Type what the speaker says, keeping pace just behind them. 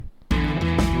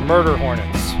Murder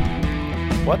hornets.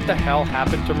 What the hell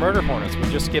happened to murder hornets? We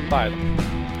just skipped by them.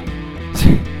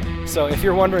 So if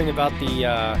you're wondering about the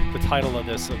title of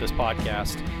this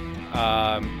podcast,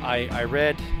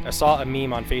 I saw a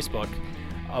meme on Facebook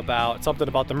about something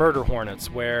about the murder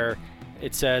hornets, where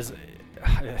it says,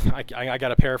 I got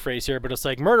to paraphrase here, but it's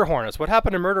like, murder hornets. What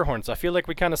happened to murder hornets? I feel like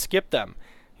we kind of skipped them.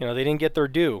 They didn't get their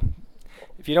due.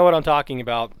 If you know what I'm talking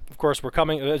about, of course,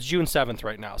 it's June 7th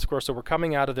right now. Of course, so we're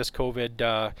coming out of this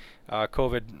COVID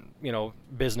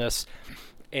business.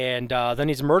 And then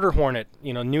these murder hornet,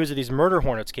 news of these murder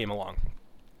hornets came along.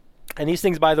 And these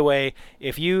things, by the way,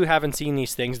 if you haven't seen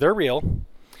these things, they're real.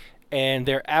 And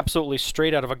they're absolutely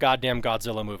straight out of a goddamn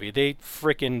Godzilla movie.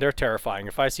 They're terrifying.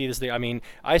 If I see this thing,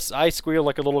 I squeal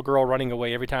like a little girl running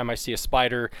away every time I see a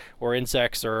spider or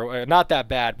insects, or not that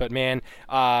bad, but man,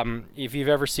 if you've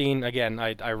ever seen, again,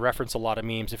 I reference a lot of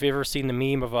memes. If you've ever seen the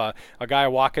meme of a guy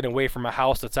walking away from a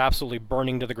house that's absolutely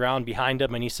burning to the ground behind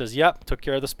him, and he says, "Yep, took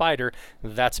care of the spider,"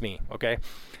 that's me, okay?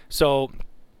 So,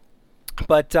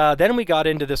 but then we got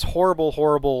into this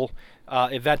horrible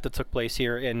event that took place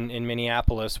here in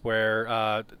Minneapolis,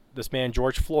 where this man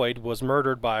George Floyd was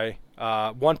murdered by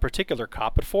one particular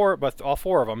cop, but all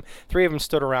four of them, three of them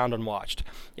stood around and watched.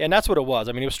 And that's what it was.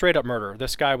 It was straight up murder.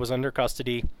 This guy was under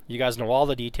custody. You guys know all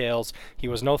the details. He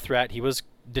was no threat. He was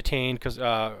detained,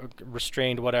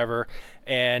 restrained, whatever.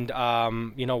 And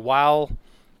while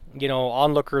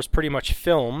onlookers pretty much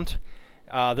filmed,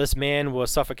 this man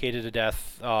was suffocated to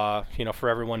death, for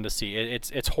everyone to see.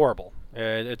 It's horrible.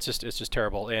 It's just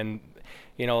terrible. And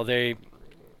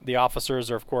the officers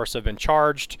of course have been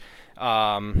charged.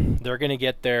 They're going to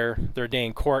get their day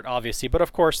in court, obviously. But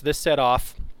of course, this set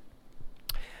off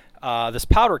this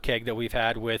powder keg that we've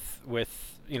had with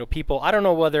people. I don't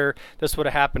know whether this would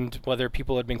have happened, whether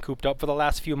people had been cooped up for the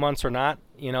last few months or not,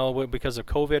 because of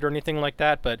COVID or anything like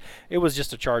that, but it was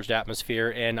just a charged atmosphere,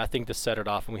 and I think this set it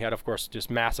off. And we had, of course, just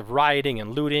massive rioting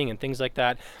and looting and things like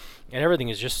that, and everything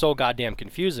is just so goddamn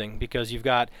confusing, because you've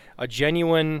got a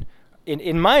genuine,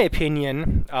 in my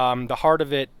opinion, the heart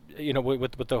of it,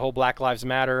 with the whole Black Lives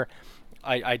Matter,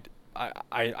 I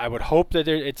would hope that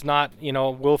it's not,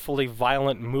 willfully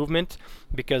violent movement,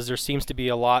 because there seems to be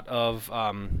a lot of,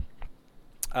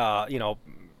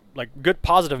 like good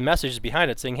positive messages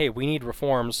behind it, saying, hey, we need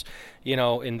reforms,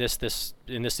 in this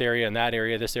area and that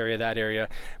area, this area, that area.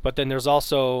 But then there's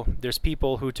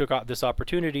people who took out this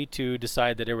opportunity to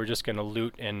decide that they were just going to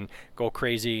loot and go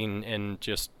crazy and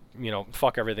just,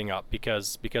 fuck everything up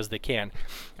because they can.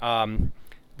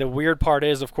 The weird part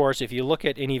is, of course, if you look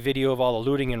at any video of all the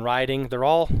looting and rioting, they're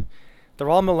all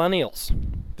millennials.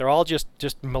 They're all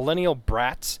just millennial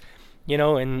brats,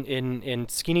 in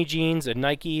skinny jeans and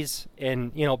Nikes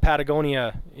and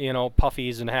Patagonia,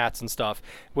 puffies and hats and stuff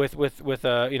with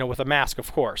a mask,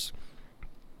 of course.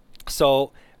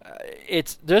 So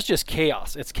there's just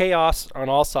chaos. It's chaos on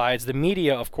all sides. The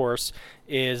media, of course,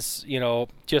 is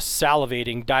just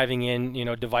salivating, diving in,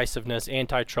 divisiveness,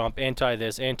 anti-Trump,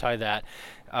 anti-this, anti-that.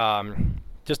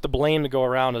 Just the blame to go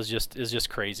around is just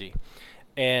crazy.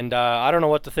 And I don't know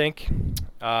what to think.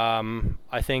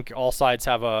 I think all sides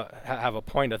have a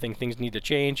point. I think things need to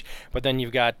change. But then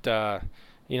you've got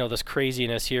this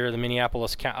craziness here. The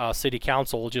Minneapolis City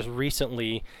Council just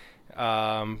recently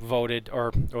voted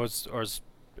or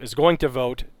is going to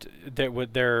vote that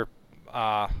with their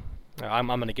I'm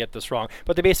going to get this wrong,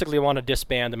 but they basically want to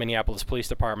disband the Minneapolis Police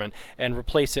Department and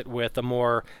replace it with a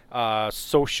more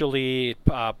socially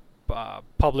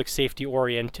public safety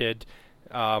oriented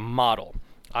model.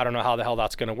 I don't know how the hell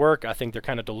that's going to work. I think they're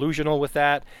kind of delusional with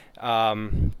that,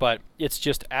 but it's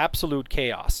just absolute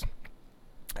chaos.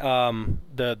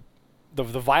 The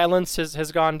violence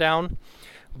has gone down,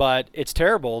 but it's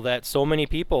terrible that so many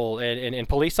people and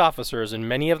police officers, and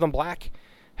many of them black,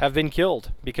 have been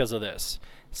killed because of this.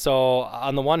 So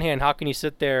on the one hand, how can you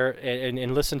sit there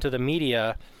and listen to the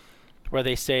media where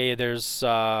they say there's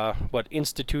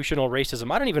institutional racism?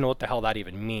 I don't even know what the hell that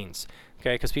even means,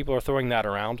 okay, because people are throwing that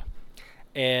around.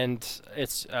 And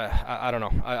it's I don't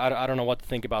know. I don't know what to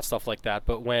think about stuff like that.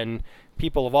 But when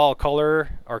people of all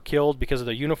color are killed because of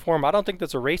their uniform, I don't think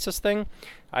that's a racist thing.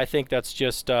 I think that's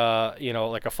just like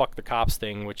a fuck the cops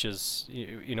thing, which is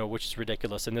which is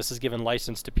ridiculous. And this has given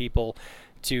license to people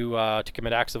to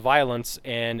commit acts of violence.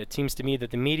 And it seems to me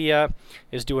that the media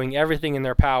is doing everything in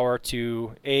their power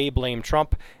to A, blame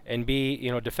Trump, and B,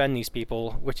 defend these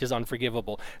people, which is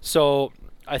unforgivable. So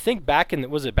I think back in the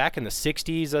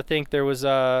 60s, I think there was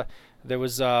the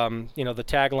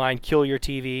tagline, "Kill your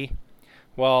TV."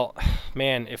 Well,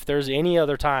 man, if there's any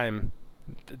other time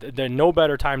there's no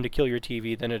better time to kill your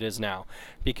TV than it is now,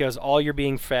 because all you're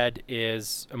being fed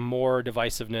is more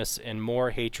divisiveness and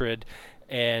more hatred,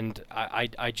 and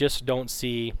I just don't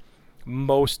see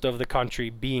most of the country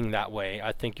being that way.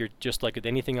 I think you're just like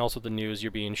anything else with the news,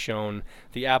 you're being shown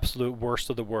the absolute worst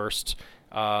of the worst.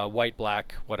 White,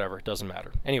 black, whatever, it doesn't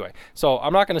matter. Anyway, so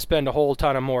I'm not going to spend a whole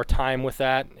ton of more time with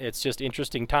that. It's just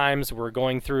interesting times. We're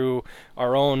going through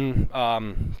our own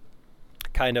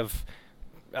kind of.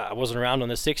 I wasn't around in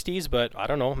the 60s, but I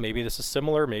don't know. Maybe this is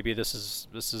similar. Maybe this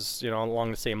is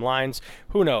along the same lines.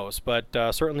 Who knows? But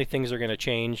certainly things are going to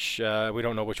change. We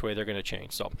don't know which way they're going to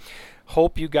change. So,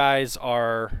 hope you guys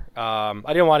are. I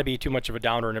didn't want to be too much of a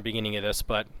downer in the beginning of this,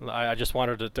 but I just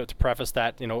wanted to preface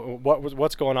that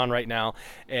what's going on right now,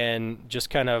 and just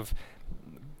kind of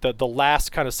the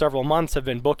last kind of several months have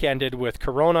been bookended with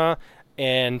Corona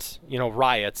and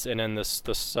riots, and then this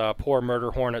poor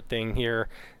murder hornet thing here.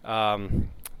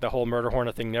 The whole murder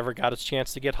hornet thing never got its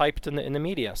chance to get hyped in the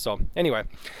media. So anyway,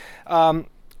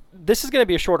 this is going to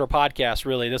be a shorter podcast,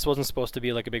 really. This wasn't supposed to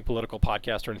be like a big political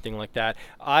podcast or anything like that.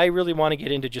 I really want to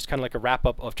get into just kind of like a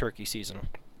wrap-up of turkey season.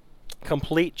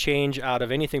 Complete change out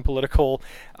of anything political,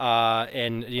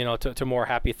 and to more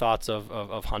happy thoughts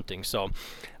of hunting. So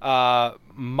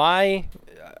my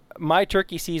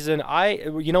turkey season, I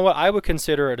would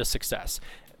consider it a success.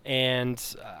 And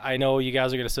I know you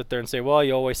guys are going to sit there and say, well,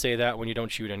 you always say that when you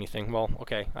don't shoot anything. Well,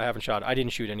 okay, I didn't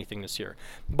shoot anything this year,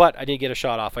 but I did get a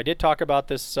shot off. I did talk about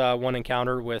this one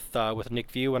encounter with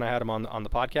Nick View when I had him on the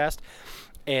podcast,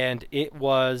 and it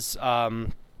was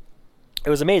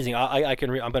amazing. I'm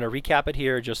going to recap it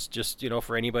here, just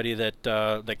for anybody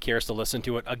that cares to listen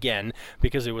to it again,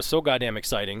 because it was so goddamn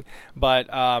exciting. But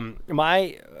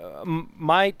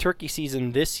my turkey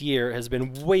season this year has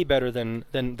been way better than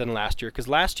last year, because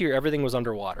last year everything was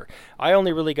underwater. I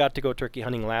only really got to go turkey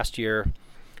hunting last year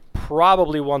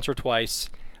probably once or twice.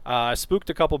 I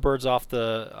spooked a couple birds off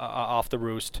the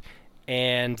roost.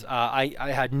 And I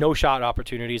had no shot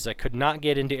opportunities. I could not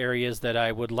get into areas that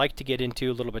I would like to get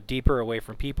into, a little bit deeper, away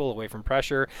from people, away from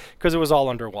pressure, because it was all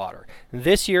underwater.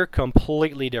 This year,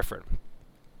 completely different.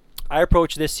 I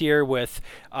approached this year with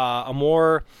a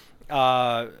more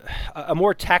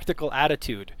tactical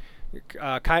attitude,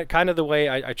 kind of the way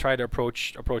I try to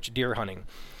approach deer hunting.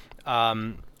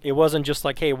 It wasn't just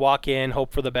like, hey, walk in,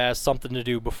 hope for the best, something to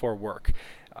do before work.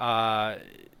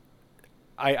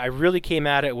 I really came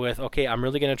at it with, okay, I'm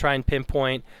really going to try and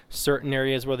pinpoint certain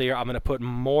areas where they are. I'm going to put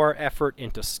more effort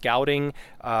into scouting,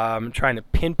 trying to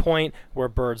pinpoint where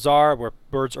birds are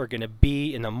going to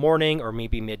be in the morning or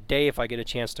maybe midday if I get a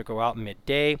chance to go out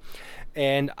midday.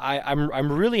 And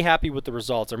I'm really happy with the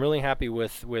results. I'm really happy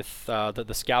with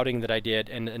the scouting that I did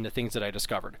and the things that I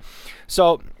discovered.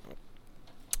 So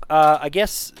I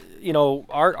guess,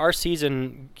 our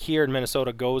season here in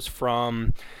Minnesota goes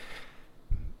from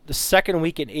the second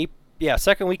week in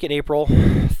April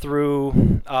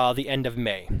through the end of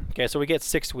May. Okay, so we get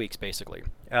 6 weeks basically.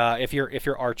 If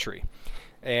you're archery,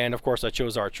 and of course I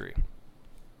chose archery.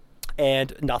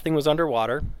 And nothing was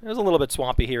underwater. It was a little bit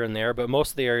swampy here and there, but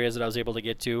most of the areas that I was able to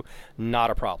get to, not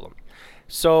a problem.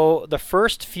 So the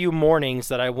first few mornings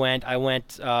that I went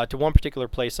to one particular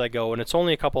place I go, and it's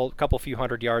only a couple few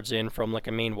hundred yards in from like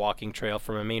a main walking trail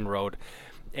from a main road.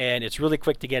 And it's really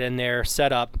quick to get in there,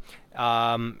 set up.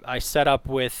 I set up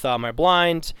with my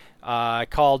blind. I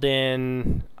called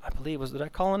in, did I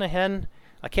call in a hen?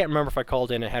 I can't remember if I called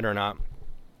in a hen or not.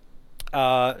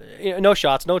 No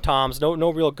shots, no toms, no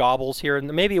real gobbles here,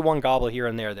 and maybe one gobble here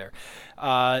and there.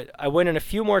 I went in a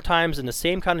few more times in the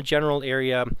same kind of general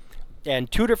area,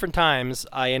 and 2 different times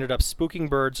I ended up spooking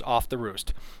birds off the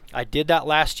roost. I did that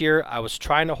last year. I was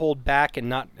trying to hold back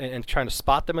and trying to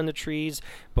spot them in the trees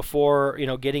before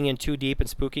getting in too deep and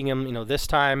spooking them this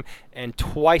time. And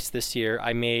twice this year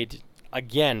I made,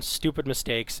 again, stupid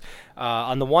mistakes.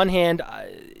 On the one hand,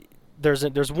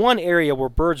 there's one area where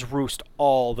birds roost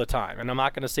all the time, and I'm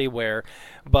not going to say where,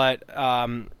 but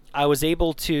I was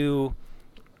able to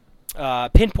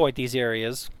pinpoint these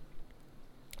areas.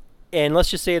 And let's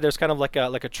just say there's kind of like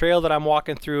a trail that I'm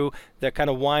walking through that kind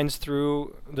of winds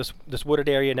through this wooded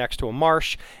area next to a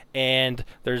marsh, and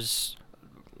there's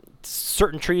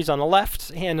certain trees on the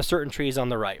left and certain trees on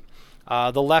the right.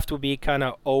 The left would be kind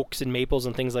of oaks and maples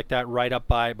and things like that, right up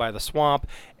by the swamp.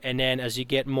 And then as you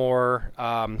get more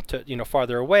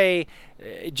farther away,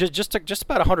 just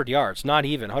about 100 yards, not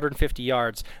even 150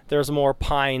 yards, there's more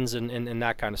pines and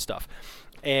that kind of stuff.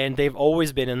 And they've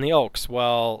always been in the oaks.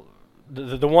 Well,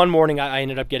 the one morning I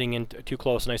ended up getting in too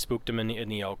close, and I spooked them in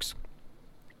the oaks.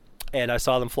 And I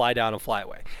saw them fly down and fly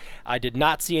away. I did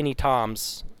not see any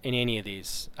toms in any of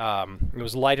these. It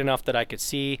was light enough that I could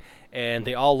see, and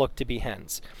they all looked to be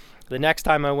hens. The next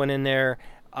time I went in there,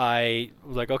 I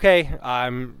was like, okay,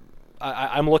 I'm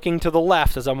looking to the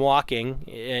left as I'm walking,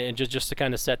 and just to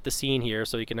kind of set the scene here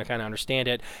so you can kind of understand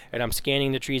it. And I'm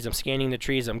scanning the trees.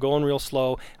 I'm going real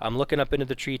slow. I'm looking up into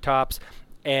the treetops,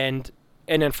 and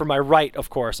then for my right, of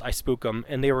course, I spook them,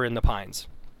 and they were in the pines.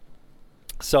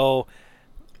 So,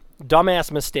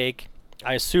 dumbass mistake.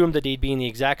 I assumed that they'd be in the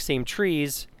exact same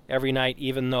trees every night,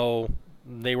 even though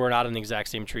they were not in the exact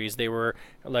same trees. They were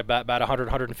like about 100,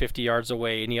 150 yards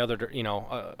away, any other,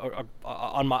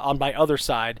 on my other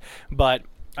side. But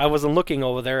I wasn't looking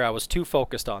over there. I was too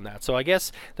focused on that. So I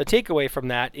guess the takeaway from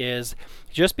that is,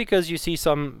 just because you see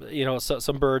some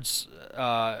birds,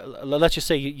 let's just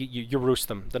say you roost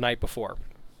them the night before,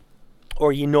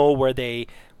 or you know where they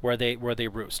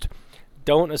roost.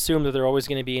 Don't assume that they're always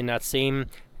going to be in that same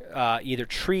either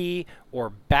tree or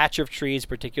batch of trees,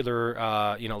 particular,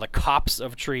 like copse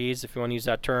of trees, if you want to use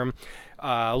that term.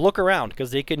 Look around,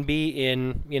 because they can be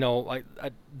in,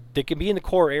 they can be in the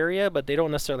core area, but they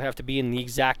don't necessarily have to be in the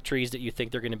exact trees that you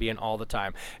think they're going to be in all the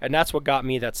time. And that's what got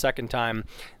me that second time.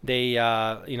 They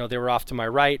were off to my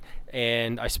right,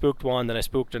 and I spooked one, then I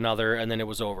spooked another, and then it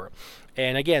was over.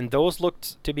 And again, those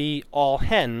looked to be all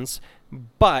hens,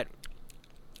 but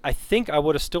I think I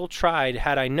would have still tried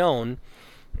had I known.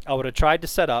 I would have tried to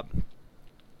set up,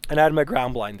 and I had my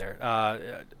ground blind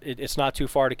there. It's not too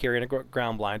far to carry in a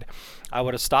ground blind. I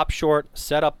would have stopped short,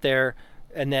 set up there,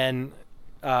 and then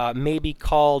maybe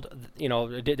called,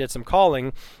 did some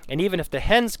calling. And even if the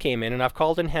hens came in, and I've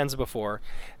called in hens before,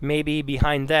 maybe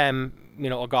behind them,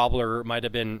 a gobbler might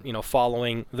have been,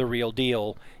 following the real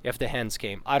deal if the hens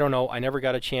came. I don't know. I never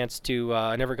got a chance to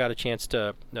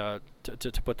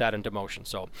put that into motion.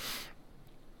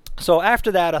 So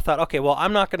after that, I thought, okay, well,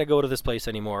 I'm not going to go to this place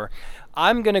anymore.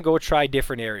 I'm going to go try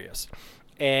different areas.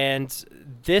 And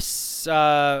this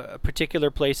particular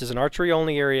place is an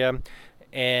archery-only area,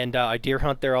 and I deer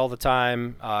hunt there all the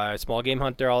time. I small game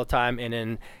hunt there all the time. And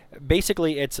then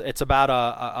basically it's about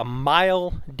a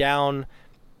mile down.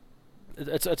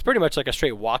 It's pretty much like a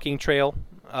straight walking trail.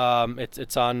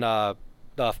 It's on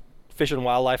the Fish and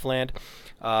Wildlife Land,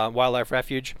 Wildlife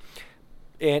Refuge.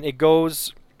 And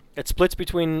it splits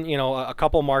between, a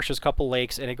couple marshes, couple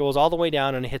lakes, and it goes all the way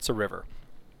down and it hits a river.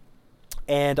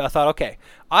 And I thought, okay,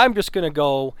 I'm just going to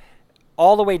go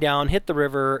all the way down, hit the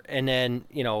river, and then,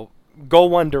 go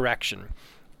one direction.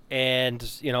 And,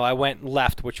 I went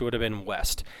left, which would have been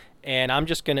west. And I'm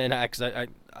just going to,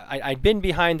 I'd been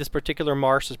behind this particular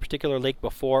marsh, this particular lake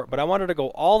before, but I wanted to go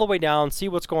all the way down, see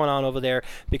what's going on over there,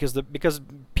 because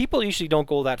people usually don't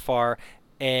go that far,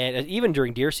 and even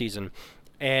during deer season.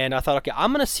 And I thought, okay,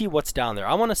 I'm going to see what's down there.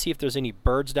 I want to see if there's any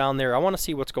birds down there. I want to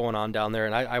see what's going on down there.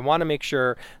 And I want to make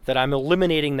sure that I'm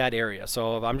eliminating that area.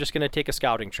 So I'm just going to take a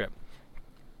scouting trip.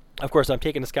 Of course, I'm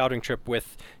taking a scouting trip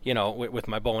with, with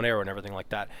my bow and arrow and everything like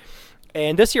that.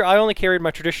 And this year, I only carried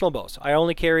my traditional bows. I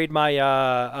only carried my,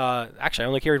 actually, I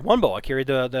only carried one bow. I carried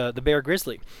the Bear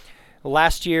Grizzly.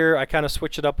 Last year, I kind of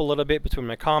switched it up a little bit between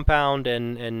my compound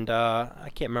and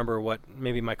I can't remember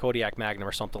maybe my Kodiak Magnum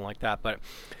or something like that. But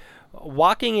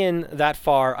walking in that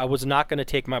far, I was not going to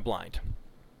take my blind.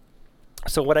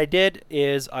 So what I did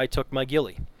is I took my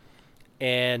ghillie.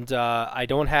 And I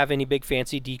don't have any big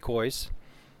fancy decoys.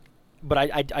 But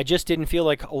I just didn't feel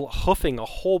like hoofing a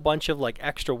whole bunch of like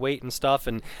extra weight and stuff,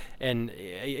 and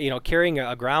carrying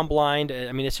a ground blind.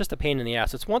 I mean, it's just a pain in the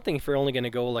ass. It's one thing if you're only going to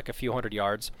go like a few hundred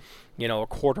yards, a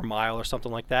quarter mile or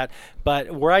something like that.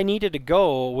 But where I needed to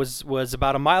go was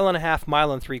about 1.5 miles,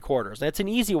 1 3/4 miles. That's an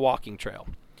easy walking trail.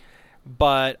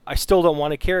 But I still don't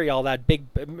want to carry all that big,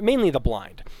 mainly the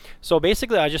blind. So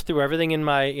basically, I just threw everything in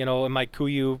my, in my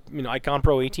KUIU, Icon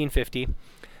Pro 1850.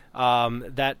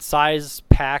 That size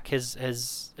pack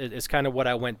is kind of what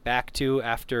I went back to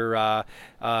after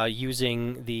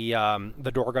using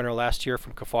the door gunner last year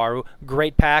from Kifaru.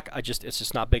 Great pack. It's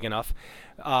just not big enough.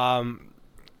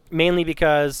 Mainly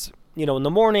because in the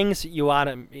mornings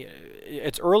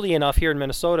it's early enough here in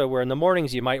Minnesota where in the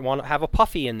mornings you might want to have a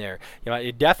puffy in there.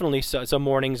 It definitely some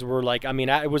mornings were like,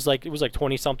 it was like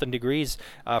 20 something degrees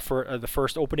for the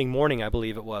first opening morning, I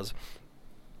believe it was.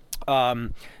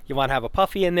 You want to have a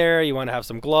puffy in there, you want to have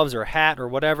some gloves or a hat or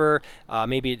whatever,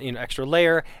 maybe an extra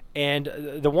layer. And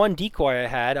the one decoy I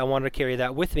had, I wanted to carry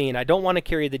that with me, and I don't want to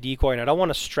carry the decoy, and I don't want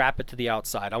to strap it to the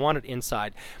outside. I want it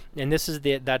inside. And this is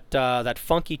that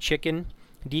funky chicken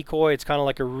decoy. It's kind of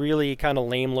like a really kind of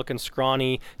lame looking,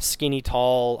 scrawny, skinny,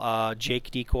 tall Jake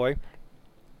decoy.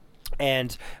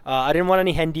 And I didn't want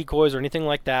any hen decoys or anything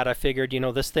like that. I figured,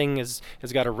 this thing has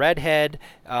got a red head.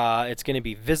 It's going to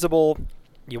be visible.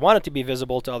 You want it to be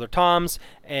visible to other toms,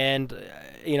 and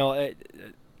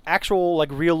actual like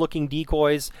real looking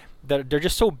decoys, they're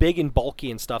just so big and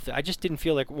bulky and stuff that I just didn't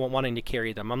feel like wanting to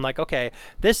carry them. I'm like, okay,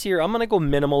 this year I'm gonna go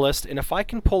minimalist, and if I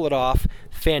can pull it off,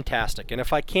 fantastic. And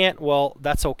if I can't, well,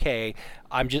 that's okay.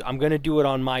 I'm gonna do it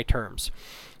on my terms.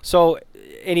 So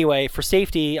anyway, for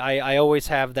safety, I always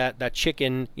have that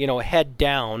chicken, head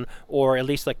down, or at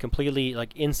least like completely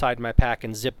like inside my pack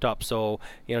and zipped up. So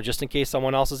just in case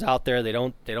someone else is out there, they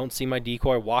don't see my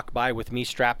decoy, walk by with me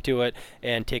strapped to it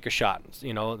and take a shot.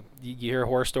 You hear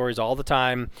horror stories all the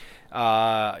time.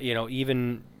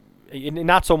 Even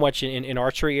not so much in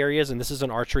archery areas, and this is an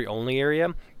archery only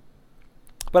area,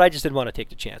 but I just didn't want to take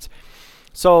the chance.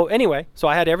 So anyway,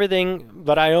 I had everything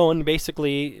that I own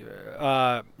basically,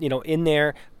 in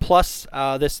there, plus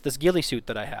this ghillie suit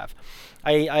that I have.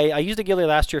 I used a ghillie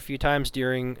last year a few times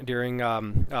during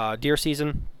deer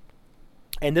season.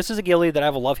 And this is a ghillie that I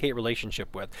have a love-hate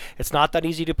relationship with. It's not that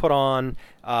easy to put on.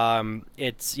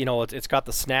 It's got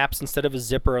the snaps instead of a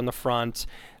zipper on the front.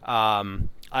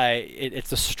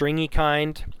 It's a stringy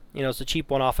kind. It's a cheap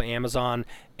one off of Amazon.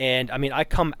 And I mean, I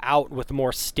come out with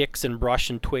more sticks and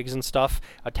brush and twigs and stuff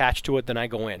attached to it than I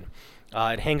go in.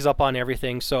 It hangs up on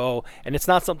everything. And it's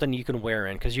not something you can wear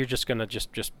in because you're just gonna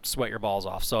just sweat your balls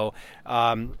off. So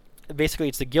basically,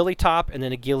 it's the ghillie top and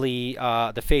then a ghillie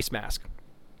the face mask.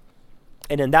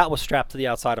 And then that was strapped to the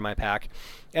outside of my pack,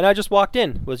 and I just walked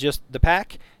in with just the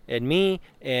pack and me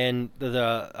and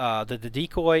the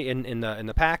decoy in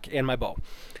the pack and my bow.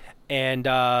 And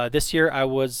this year I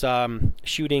was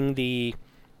shooting the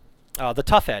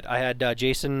tough head. I had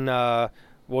Jason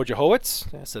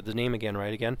Wojciechowicz, I said the name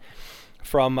again,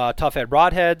 from Tough Head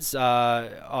Broadheads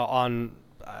on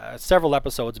several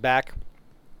episodes back.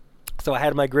 So I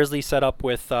had my Grizzly set up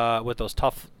with those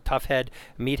tough head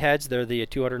meatheads. They're the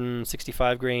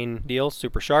 265 grain deals,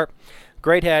 super sharp,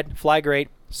 great head, fly great.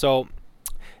 So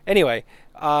anyway,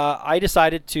 I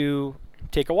decided to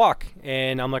take a walk,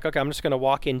 and I'm like, okay, I'm just gonna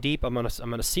walk in deep. I'm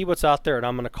gonna see what's out there, and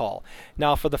I'm gonna call.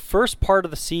 Now, for the first part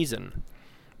of the season,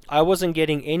 I wasn't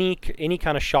getting any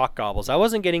kind of shock gobbles. I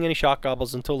wasn't getting any shock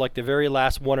gobbles until like the very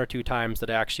last one or two times that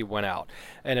I actually went out.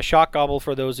 And a shock gobble,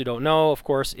 for those who don't know, of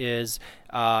course, is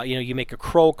you make a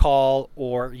crow call,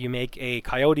 or you make a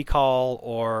coyote call,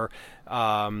 or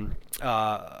a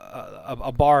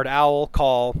barred owl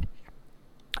call,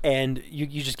 and you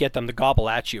just get them to gobble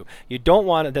at you. You don't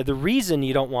want to. The reason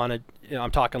you don't want to.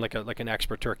 I'm talking like an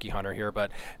expert turkey hunter here,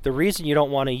 but the reason you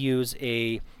don't want to use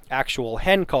a actual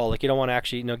hen call, like you don't want to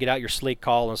actually get out your slate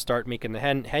call and start making the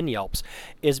hen yelps,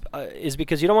 is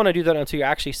because you don't want to do that until you're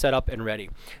actually set up and ready.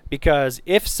 Because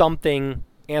if something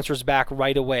answers back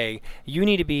right away, you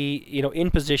need to be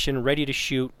in position, ready to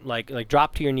shoot, like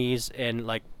drop to your knees and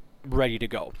like ready to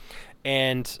go.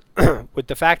 And with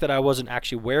the fact that I wasn't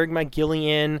actually wearing my ghillie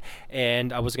in,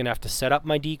 and I was gonna have to set up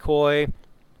my decoy,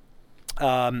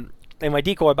 and my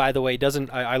decoy, by the way,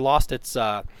 doesn't. I lost its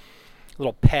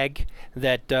little peg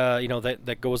that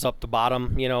that goes up the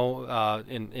bottom,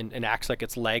 and acts like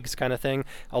its legs kind of thing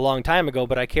a long time ago.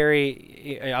 But I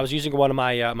was using one of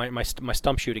my my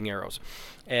stump shooting arrows,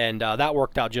 and that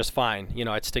worked out just fine.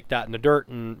 I'd stick that in the dirt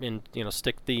and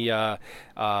stick the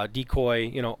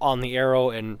decoy on the arrow,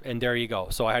 and there you go.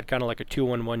 So I had kind of like a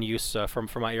 2-in-1 use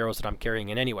for my arrows that I'm carrying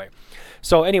in anyway.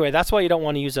 So anyway, that's why you don't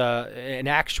want to use an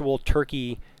actual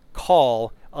turkey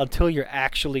call until you're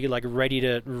actually like ready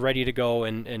to go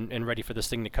and ready for this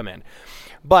thing to come in.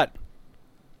 But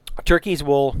turkeys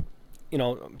will,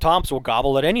 toms will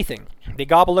gobble at anything. They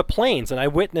gobble at planes, and I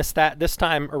witnessed that this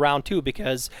time around too,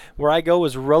 because where I go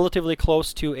is relatively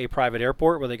close to a private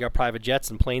airport where they got private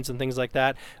jets and planes and things like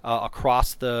that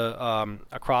across the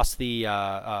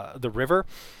river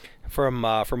from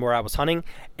where I was hunting.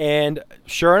 And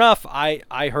sure enough,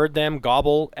 I heard them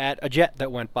gobble at a jet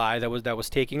that went by that was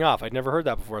taking off. I'd never heard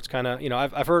that before. It's kind of,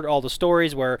 I've heard all the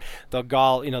stories where they'll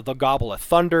gobble at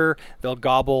thunder, they'll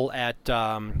gobble at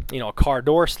a car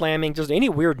door slamming, just any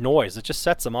weird noise. It just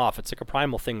sets them off. It's like a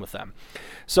primal thing with them.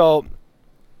 So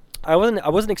I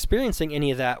wasn't experiencing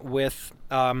any of that with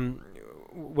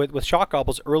shock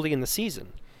gobbles early in the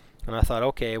season. And I thought,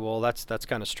 okay, well that's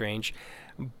kind of strange.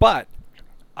 But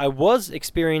I was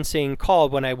experiencing call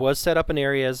when I was set up in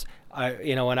areas,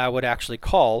 and I would actually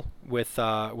call with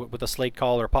a slate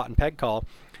call or pot and peg call.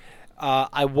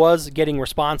 I was getting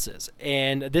responses,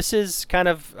 and this is kind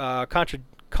of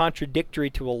contradictory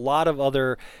to a lot of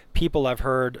other people I've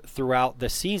heard throughout the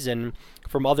season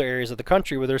from other areas of the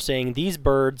country, where they're saying these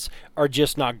birds are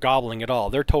just not gobbling at all.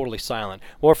 They're totally silent.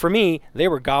 Well, for me, they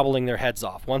were gobbling their heads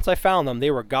off. Once I found them, they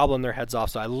were gobbling their heads off.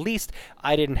 So at least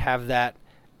I didn't have that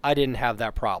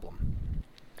problem.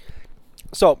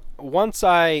 So once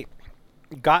I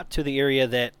got to the area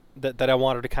that that I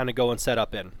wanted to kind of go and set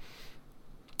up in.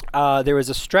 There was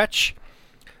a stretch,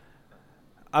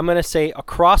 I'm going to say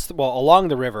along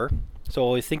the river.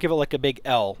 So think of it like a big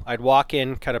L. I'd walk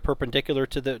in kind of perpendicular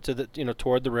to the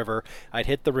toward the river. I'd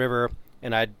hit the river,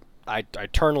 and I'd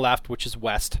turn left, which is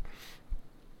west,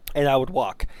 and I would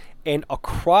walk. And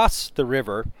across the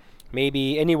river,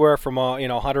 maybe anywhere from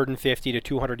 150 to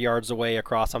 200 yards away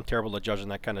across. I'm terrible at judging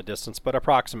that kind of distance, but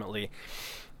approximately,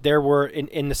 there were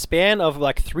in the span of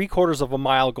like 3/4 of a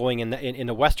mile going in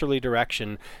the westerly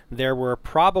direction, there were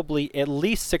probably at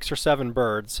least 6 or 7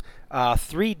 birds,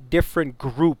 3 different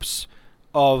groups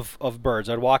of birds.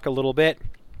 I'd walk a little bit,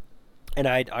 and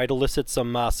I'd elicit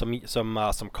some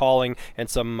calling and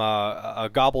some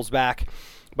gobbles back,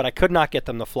 but I could not get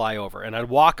them to fly over. And I'd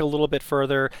walk a little bit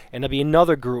further, and there'd be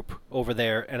another group over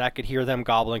there, and I could hear them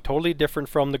gobbling, totally different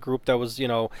from the group that was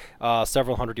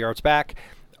several hundred yards back.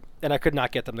 And I could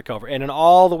not get them to cover. And then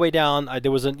all the way down,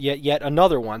 there was yet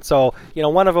another one. So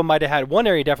one of them might have had, one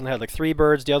area definitely had like 3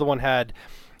 birds. The other one had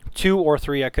 2 or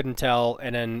 3, I couldn't tell,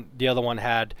 and then the other one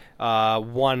had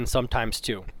 1, sometimes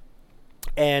 2.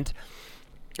 And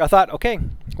I thought, okay,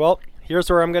 well, here's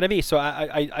where I'm going to be. So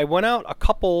I went out a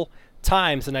couple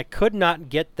times, and I could not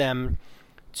get them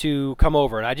to come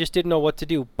over, and I just didn't know what to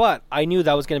do. But I knew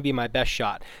that was going to be my best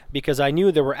shot, because I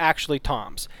knew there were actually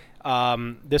toms.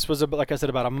 This was, like I said,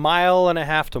 about 1.5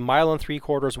 miles to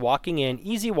 1.75 miles walking in,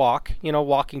 easy walk,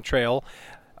 walking trail,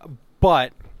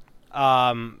 but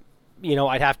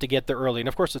I'd have to get there early. And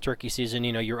of course, the turkey season,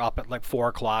 you're up at like 4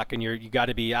 o'clock, and you got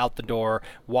to be out the door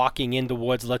walking in the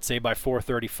woods, let's say by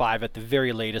 4:35 at the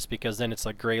very latest, because then it's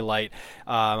like gray light,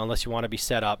 unless you want to be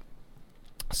set up.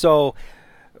 So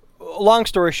long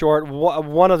story short,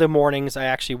 one of the mornings I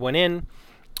actually went in,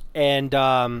 and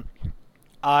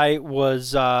I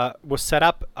was set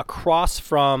up across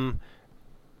from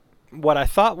what I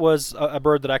thought was a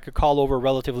bird that I could call over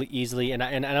relatively easily, and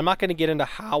I'm not going to get into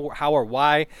how or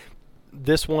why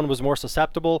this one was more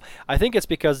susceptible. I think it's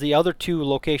because the other 2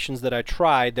 locations that I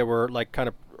tried that were like kind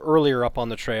of earlier up on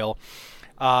the trail,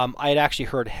 I had actually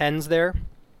heard hens there,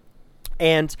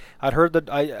 and I'd heard that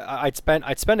I'd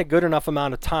spent a good enough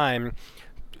amount of time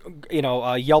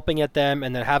yelping at them,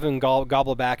 and then having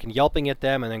gobble back, and yelping at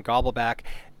them, and then gobble back,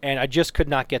 and I just could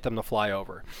not get them to fly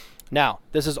over. Now,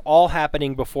 this is all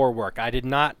happening before work. I did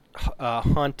not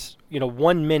hunt,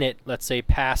 1 minute, let's say,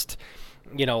 past,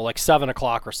 like 7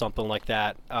 o'clock or something like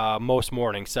that. Most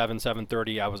mornings,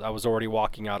 7:30, I was already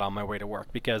walking out on my way to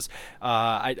work, because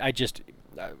I just,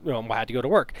 I had to go to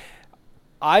work.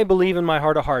 I believe in my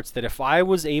heart of hearts that if I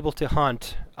was able to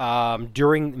hunt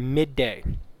during midday,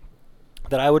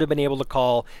 that I would have been able to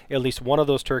call at least one of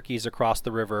those turkeys across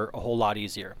the river a whole lot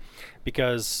easier.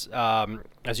 Because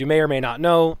as you may or may not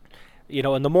know,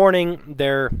 in the morning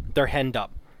they're henned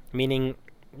up, meaning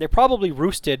they're probably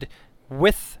roosted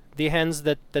with the hens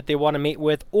that they want to mate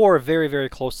with, or very, very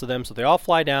close to them. So they all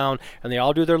fly down, and they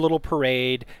all do their little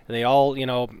parade, and they all,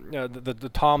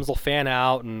 the toms will fan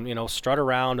out and, strut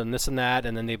around and this and that,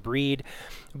 and then they breed.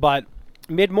 But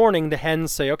mid-morning, the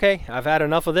hens say, okay, I've had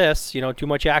enough of this, too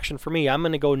much action for me, I'm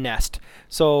going to go nest.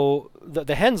 So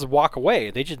the hens walk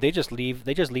away. They just leave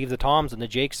the toms and the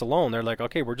jakes alone. They're like,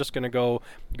 okay, we're just going to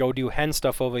go do hen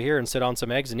stuff over here and sit on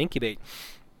some eggs and incubate.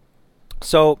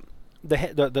 So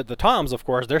the toms, of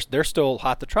course, they're still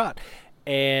hot to trot,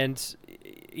 and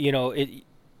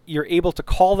you're able to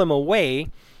call them away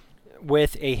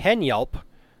with a hen yelp,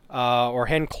 or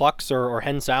hen clucks, or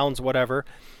hen sounds, whatever,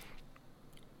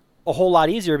 a whole lot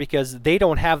easier, because they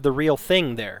don't have the real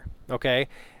thing there. Okay,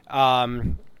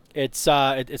 it's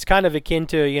kind of akin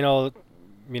to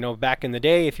back in the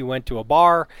day, if you went to a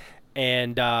bar,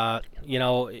 and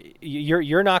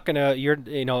you're not gonna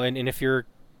and if you're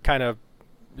kind of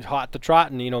hot to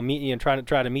trot and meet and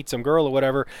try to meet some girl or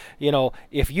whatever,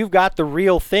 if you've got the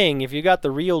real thing, if you got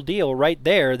the real deal right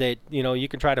there that you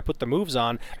can try to put the moves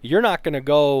on, you're not going to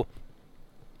go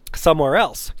somewhere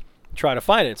else try to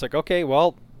find it. It's like, okay,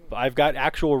 well, I've got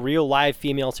actual real live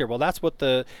females here. Well, that's what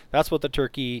the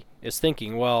turkey is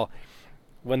thinking. Well,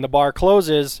 when the bar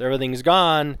closes, everything's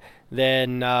gone,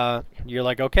 then you're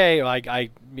like, okay, I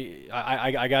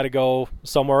got to go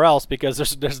somewhere else, because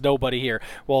there's nobody here.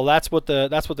 Well, that's what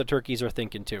the turkeys are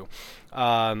thinking too.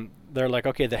 They're like,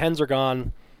 okay, the hens are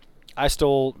gone, I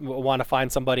still want to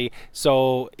find somebody.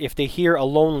 So if they hear a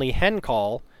lonely hen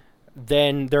call,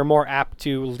 then they're more apt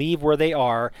to leave where they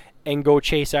are and go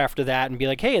chase after that and be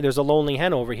like, hey, there's a lonely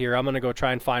hen over here, I'm going to go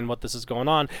try and find what this is going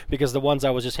on, because the ones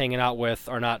I was just hanging out with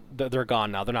are not, they're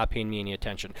gone now. They're not paying me any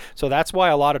attention. So that's why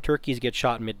a lot of turkeys get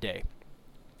shot midday.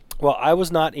 Well, I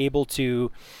was not able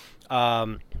to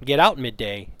get out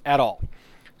midday at all.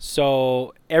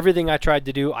 So everything I tried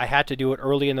to do, I had to do it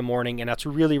early in the morning, and that's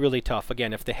really, really tough.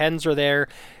 Again, if the hens are there,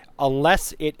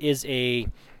 unless it is a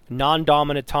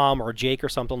non-dominant tom or jake or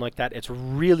something like that, it's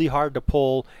really hard to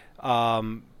pull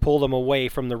them away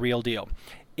from the real deal.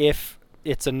 If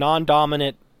it's a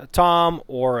non-dominant tom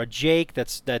or a jake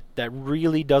that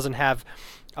really doesn't have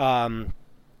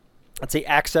let's say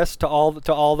access to all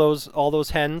those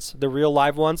hens, the real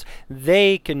live ones,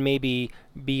 they can maybe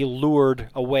be lured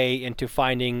away into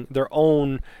finding their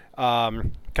own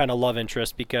kind of love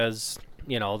interest, because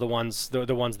the ones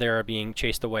there are being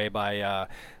chased away by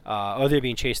or they're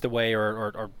being chased away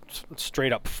or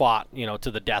straight up fought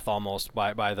to the death almost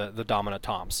by the dominant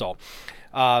tom. So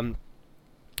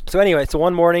anyway, so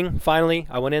one morning finally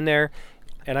I went in there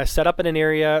and I set up in an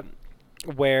area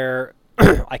where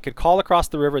I could call across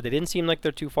the river. They didn't seem like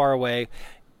they're too far away,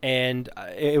 and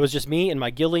it was just me and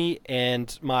my ghillie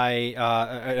and my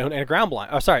and a ground blind.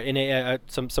 Oh, sorry, and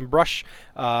some brush,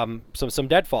 some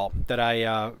deadfall that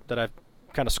I've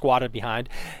kind of squatted behind,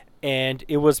 and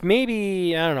it was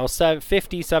maybe, I don't know,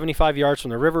 50, 75 yards from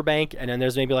the riverbank, and then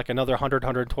there's maybe like another 100,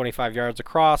 125 yards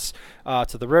across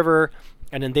to the river.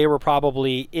 And then they were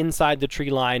probably inside the tree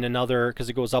line, because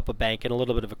it goes up a bank and a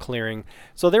little bit of a clearing.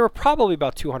 So they were probably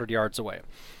about 200 yards away.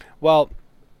 Well,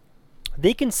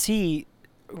 they can see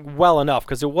well enough,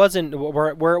 because it wasn't where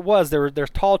it was. There's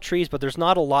tall trees, but there's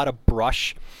not a lot of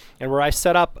brush. And where I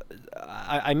set up,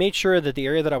 I made sure that the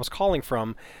area that I was calling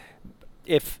from,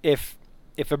 if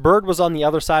a bird was on the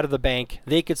other side of the bank,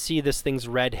 they could see this thing's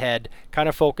red head, kind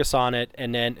of focus on it,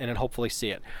 and then hopefully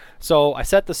see it. So I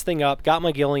set this thing up, got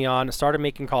my ghillie on, started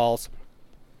making calls,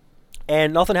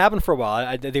 and nothing happened for a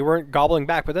while. They weren't gobbling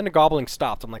back, but then the gobbling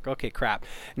stopped. I'm like, okay, crap.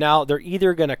 Now they're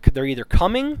either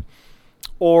coming,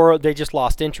 or they just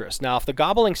lost interest. Now, if the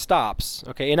gobbling stops,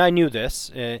 okay, and I knew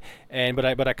this, but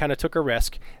I kind of took a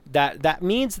risk. That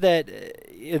means that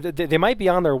they might be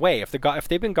on their way. If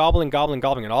they've been gobbling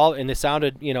and they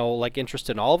sounded like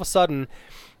interested, and all of a sudden,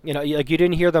 like you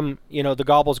didn't hear them, the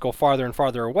gobbles go farther and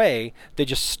farther away. They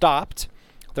just stopped.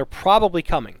 They're probably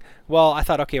coming. Well, I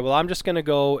thought, okay, well, I'm just gonna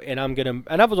go and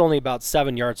I was only about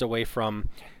 7 yards away from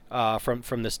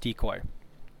this decoy.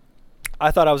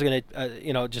 I thought I was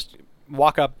gonna, just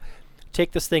walk up,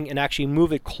 take this thing and actually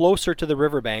move it closer to the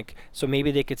riverbank, so maybe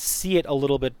they could see it a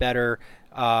little bit better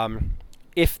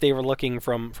if they were looking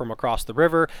from across the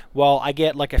river. Well, I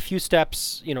get like a few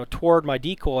steps toward my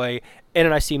decoy, and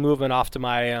then I see movement off to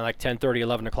my like 10, 30,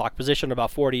 11 o'clock position about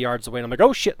 40 yards away, and I'm like,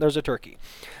 oh shit, there's a turkey.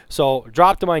 So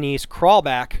drop to my knees, crawl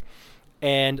back,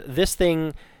 and this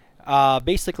thing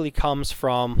basically comes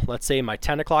from, let's say, my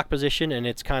 10 o'clock position, and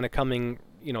it's kind of coming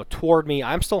toward me.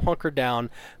 I'm still hunkered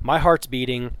down. My heart's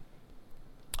beating.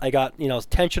 I got,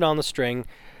 tension on the string.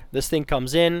 This thing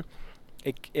comes in.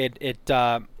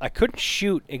 I couldn't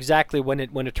shoot exactly when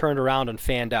it turned around and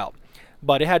fanned out,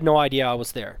 but it had no idea I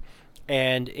was there.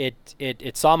 And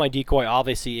it saw my decoy.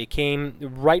 Obviously, it came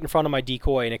right in front of my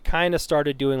decoy, and it kind of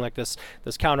started doing like this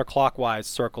counterclockwise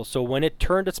circle. So when it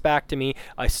turned its back to me,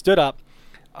 I stood up,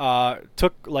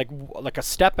 took like a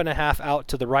step and a half out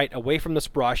to the right away from this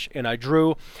brush, and I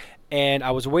drew, and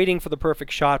I was waiting for the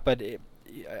perfect shot, but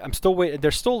I'm still waiting.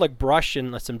 There's still like brush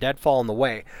and some deadfall in the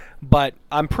way, but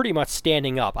I'm pretty much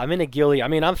standing up. I'm in a ghillie. I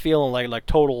mean, I'm feeling like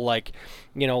total like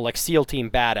SEAL team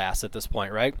badass at this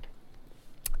point, right?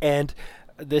 And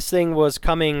this thing was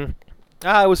coming.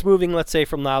 I was moving, let's say,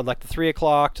 from now like the 3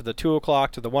 o'clock to the 2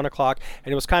 o'clock to the 1 o'clock,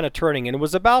 and it was kind of turning, and it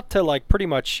was about to like pretty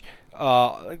much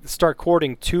start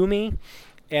courting to me.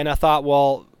 And I thought,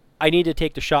 well, I need to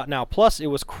take the shot now. Plus, it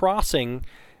was crossing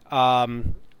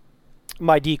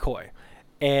my decoy.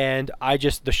 And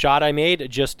the shot I made,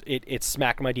 it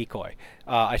smacked my decoy.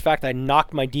 In fact, I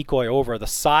knocked my decoy over. The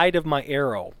side of my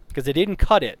arrow, because it didn't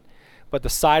cut it, but the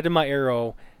side of my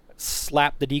arrow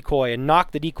slapped the decoy and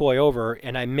knocked the decoy over,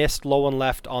 and I missed low and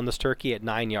left on this turkey at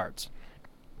 9 yards.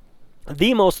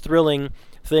 The most thrilling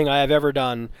thing I have ever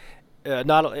done,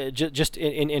 just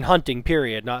in hunting,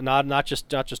 period. Not just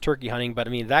turkey hunting, but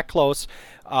I mean that close,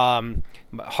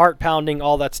 heart pounding,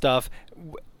 all that stuff.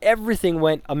 Everything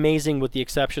went amazing with the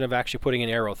exception of actually putting an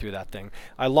arrow through that thing.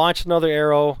 I launched another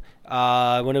arrow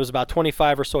when it was about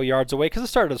 25 or so yards away, because it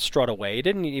started to strut away. It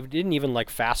didn't even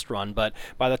like fast run, but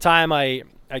by the time we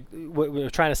were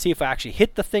trying to see if I actually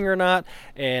hit the thing or not,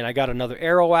 and I got another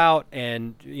arrow out,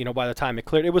 and by the time it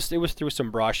cleared, it was through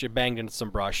some brush. It banged into some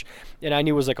brush, and I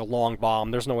knew it was like a long bomb.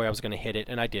 There's no way I was going to hit it,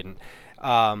 and I didn't.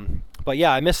 But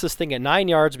yeah, I missed this thing at 9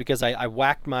 yards because I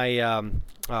whacked my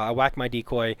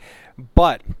decoy.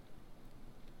 But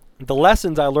the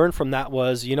lessons I learned from that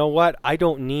was, you know what? I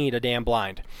don't need a damn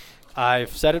blind.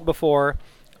 I've said it before.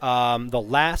 The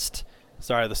last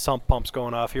Sorry, the sump pump's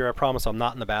going off here. I promise I'm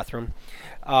not in the bathroom.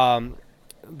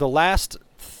 The last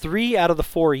 3 out of the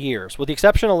 4 years, with the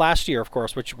exception of last year, of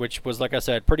course, which was, like I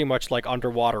said, pretty much like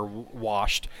underwater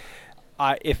washed.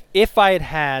 If I had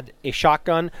had a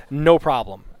shotgun, no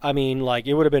problem. I mean, like,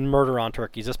 it would have been murder on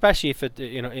turkeys, especially if it,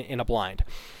 in a blind.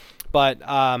 But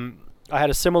I had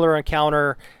a similar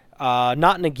encounter,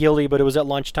 not in a ghillie, but it was at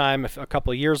lunchtime a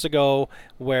couple of years ago,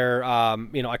 where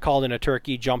I called in a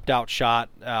turkey, jumped out, shot,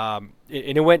 and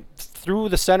it went through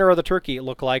the center of the turkey. It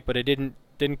looked like, but it didn't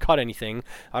cut anything.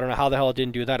 I don't know how the hell it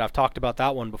didn't do that. I've talked about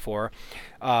that one before.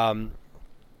 And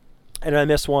I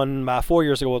missed one 4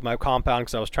 years ago with my compound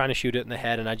because I was trying to shoot it in the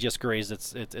head, and I just grazed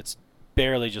it's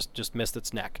barely just missed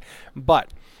its neck.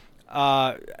 But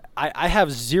I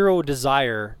have zero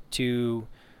desire to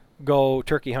go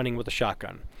turkey hunting with a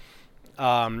shotgun.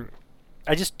 I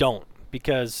just don't,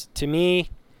 because to me,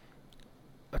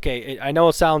 okay, I know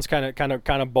it sounds kind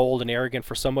of bold and arrogant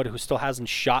for somebody who still hasn't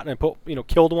shot and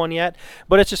killed one yet,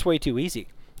 but it's just way too easy.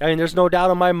 I mean, there's no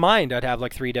doubt in my mind I'd have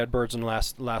like 3 dead birds in the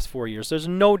last 4 years. There's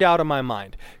no doubt in my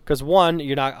mind, because one,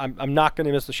 I'm not going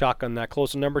to miss the shotgun that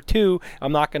close, and number 2,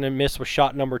 I'm not going to miss with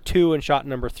shot number 2 and shot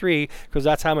number 3, because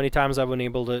that's how many times I would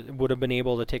have been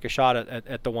able to take a shot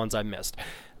at the ones I missed.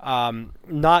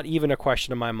 Not even a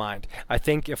question in my mind. I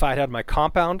think if I had my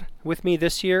compound with me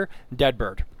this year, dead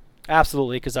bird.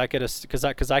 Absolutely, because I could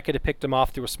have picked them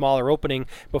off through a smaller opening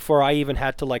before I even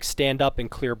had to like stand up and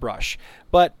clear brush.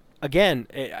 But again,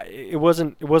 it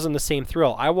wasn't the same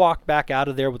thrill. I walked back out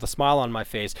of there with a smile on my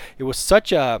face. It was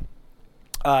such a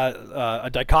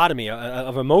dichotomy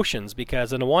of emotions,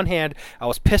 because on the one hand I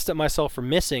was pissed at myself for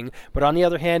missing, but on the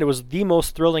other hand it was the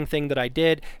most thrilling thing that I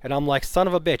did, and I'm like, son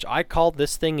of a bitch, I called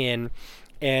this thing in,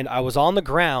 and I was on the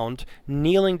ground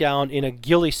kneeling down in a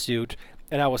ghillie suit,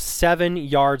 and I was 7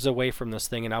 yards away from this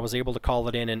thing, and I was able to call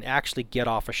it in and actually get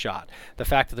off a shot. The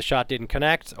fact that the shot didn't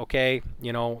connect, okay,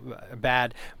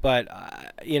 bad. But,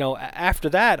 after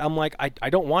that, I'm like, I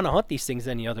don't want to hunt these things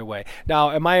any other way.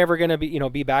 Now, am I ever going to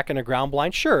be back in a ground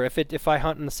blind? Sure, if I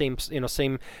hunt in the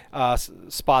same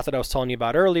spot that I was telling you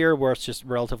about earlier, where it's just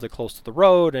relatively close to the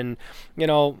road, and,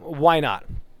 why not?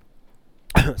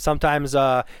 Sometimes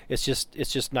it's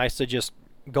just nice to just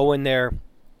go in there,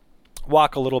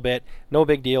 walk a little bit, no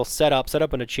big deal, set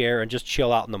up in a chair and just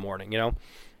chill out in the morning,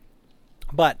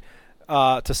 But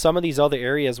to some of these other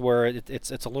areas where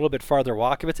it's a little bit farther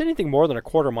walk, if it's anything more than a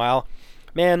quarter mile,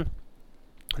 man,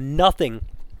 nothing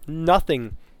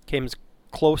came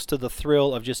close to the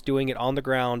thrill of just doing it on the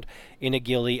ground in a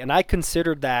ghillie. And I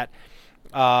considered that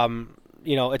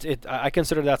I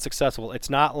consider that successful. It's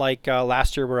not like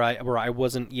last year where I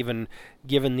wasn't even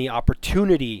given the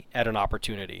opportunity at an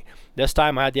opportunity. This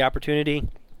time I had the opportunity.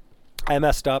 I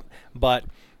messed up, but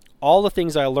all the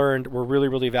things I learned were really,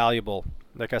 really valuable.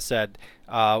 Like I said,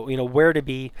 where to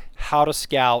be, how to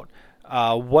scout,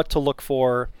 what to look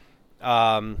for,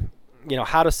 how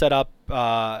to set up,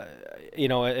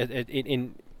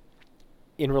 in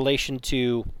relation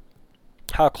to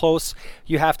how close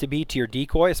you have to be to your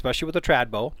decoy, especially with a trad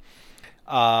bow.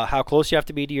 How close you have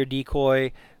to be to your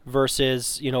decoy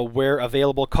versus, where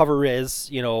available cover is,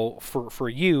 for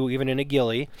you, even in a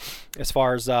ghillie, as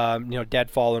far as,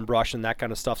 deadfall and brush and that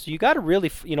kind of stuff. So you got to really,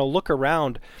 look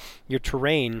around your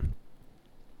terrain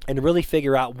and really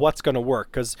figure out what's going to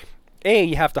work. Because, A,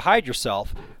 you have to hide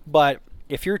yourself, but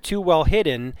if you're too well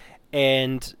hidden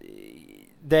and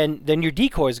then your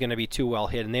decoy is going to be too well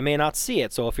hidden. They may not see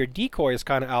it. So if your decoy is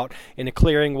kind of out in a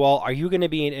clearing, well, are you going to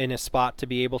be in a spot to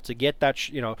be able to get that,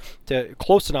 to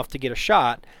close enough to get a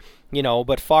shot,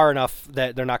 but far enough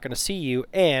that they're not going to see you,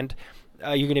 and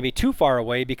you're going to be too far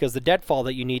away because the deadfall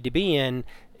that you need to be in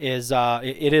is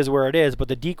it is where it is, but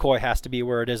the decoy has to be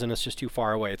where it is, and it's just too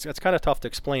far away. It's kind of tough to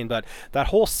explain, but that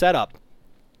whole setup,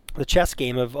 the chess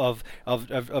game of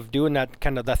doing that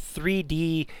kind of the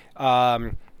 3D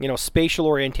spatial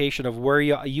orientation of where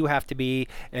you have to be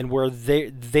and where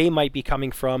they might be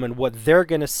coming from and what they're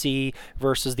going to see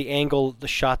versus the angle, the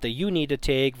shot that you need to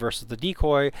take versus the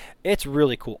decoy. It's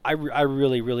really cool. I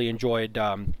really enjoyed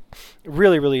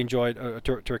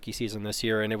turkey season this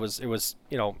year, and it was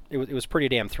pretty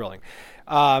damn thrilling.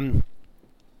 About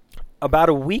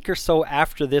a week or so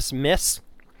after this miss,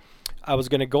 I was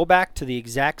going to go back to the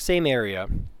exact same area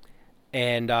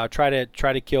and try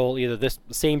to kill either this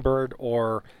same bird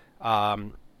or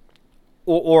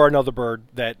another bird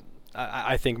that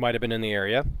I think might have been in the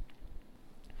area.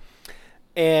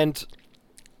 And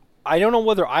I don't know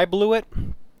whether I blew it,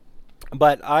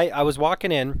 but I was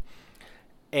walking in,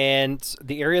 and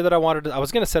the area that I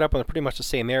was going to set up on pretty much the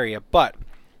same area, but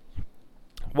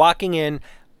walking in,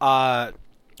 I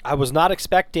was not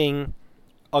expecting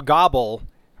a gobble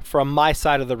from my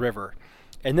side of the river.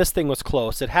 And this thing was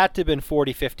close. It had to have been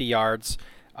 40, 50 yards.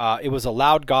 It was a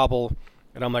loud gobble.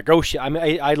 And I'm like, oh shit.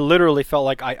 I literally felt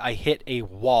like I hit a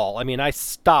wall. I mean, I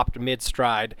stopped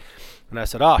mid-stride. And I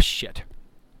said, oh shit.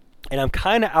 And I'm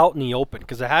kind of out in the open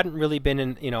because I hadn't really been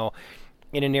in,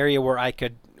 in an area where I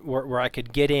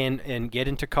could get in and get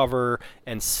into cover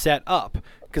and set up,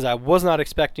 because I was not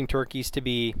expecting turkeys to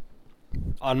be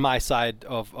on my side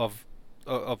of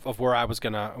where I was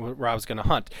gonna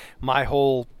hunt. My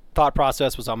whole thought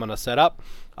process was, I'm gonna set up,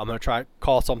 I'm gonna try to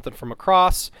call something from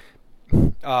across.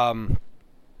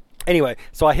 Anyway,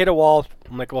 so I hit a wall.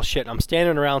 I'm like, well, shit. I'm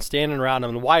standing around.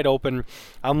 I'm wide open.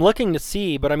 I'm looking to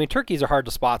see, but I mean, turkeys are hard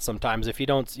to spot sometimes if you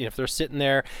don't, if they're sitting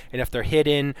there and if they're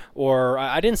hidden. Or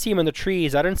I didn't see him in the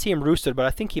trees. I didn't see him roosted, but I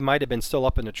think he might have been still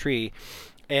up in the tree.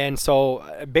 And so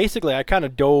basically, I kind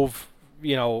of dove,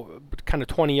 kind of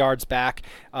 20 yards back,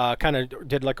 kind of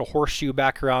did like a horseshoe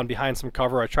back around behind some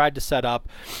cover. I tried to set up,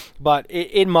 but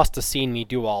it must have seen me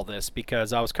do all this,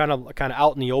 because I was kind of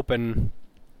out in the open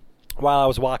while I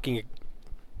was walking.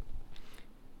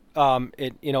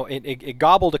 It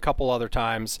gobbled a couple other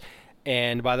times,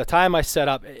 and by the time I set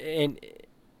up, and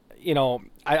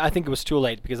I think it was too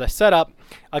late, because I set up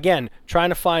again, trying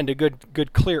to find a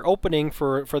good clear opening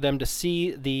for them to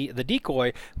see the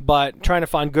decoy, but trying to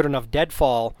find good enough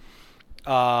deadfall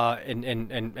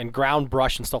and ground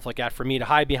brush and stuff like that for me to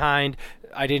hide behind.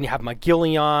 I didn't have my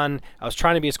ghillie on. I was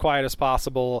trying to be as quiet as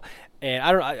possible.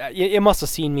 And it must have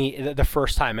seen me the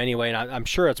first time anyway, and I'm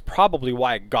sure it's probably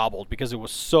why it gobbled, because it was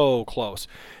so close.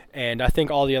 And I think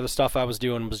all the other stuff I was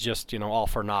doing was just, all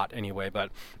for naught anyway.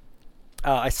 But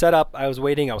I set up, I was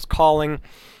waiting, I was calling,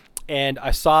 and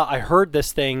I heard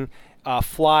this thing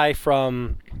fly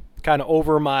from kind of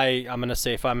over my, I'm going to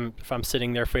say if I'm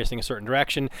sitting there facing a certain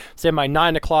direction, say my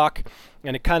 9 o'clock,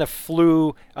 and it kind of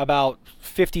flew about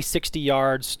 50, 60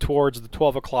 yards towards the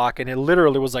 12 o'clock, and it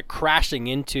literally was like crashing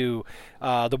into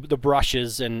the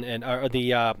brushes and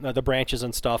the branches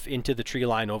and stuff into the tree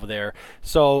line over there.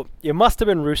 So it must have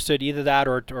been roosted, either that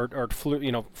or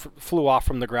flew flew off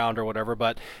from the ground or whatever.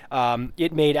 But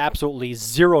it made absolutely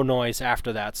zero noise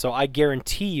after that. So I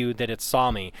guarantee you that it saw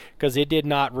me, because it did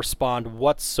not respond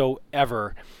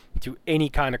whatsoever to any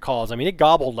kind of calls. I mean, it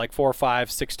gobbled like 4, 5,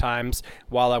 6 times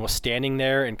while I was standing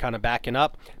there and kind of backing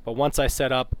up. But once I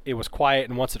set up, it was quiet,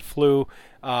 and once it flew,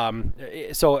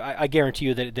 so I guarantee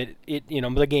you that it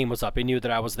the game was up. It knew that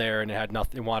I was there, and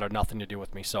it wanted nothing to do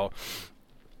with me. So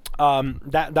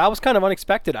that was kind of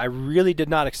unexpected. I really did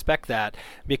not expect that,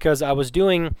 because I was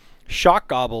doing shock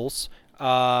gobbles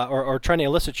or trying to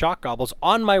elicit shock gobbles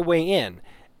on my way in,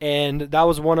 and that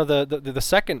was one of the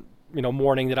second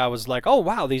morning that I was like, oh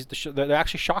wow, they're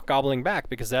actually shock gobbling back,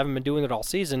 because they haven't been doing it all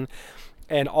season.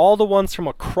 And all the ones from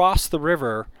across the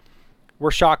river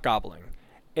were shock gobbling,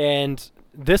 and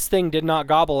this thing did not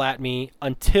gobble at me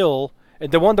until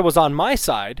the one that was on my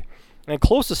side and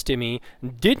closest to me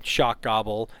did shock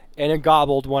gobble, and it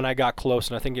gobbled when I got close,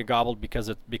 and I think it gobbled because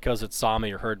it saw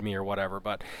me or heard me or whatever.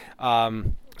 But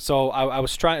so I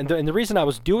was trying, and the reason I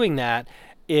was doing that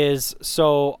is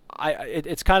so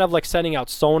it's kind of like sending out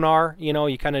sonar.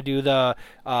 You kind of do the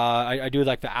I do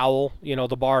like the owl,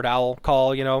 the barred owl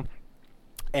call,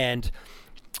 and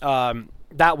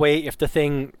that way if the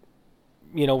thing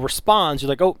responds, you're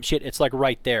like, oh shit, it's like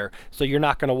right there. So you're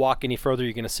not going to walk any further.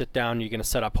 You're going to sit down. You're going to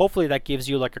set up. Hopefully that gives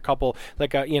you like a couple,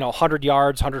 like 100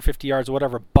 yards, 150 yards,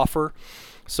 whatever buffer,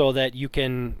 so that you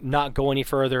can not go any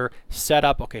further. Set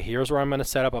up. Okay, here's where I'm going to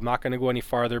set up. I'm not going to go any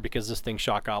farther because this thing's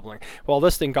shock gobbling. Well,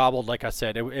 this thing gobbled, like I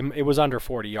said, it was under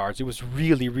 40 yards. It was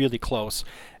really, really close.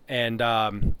 And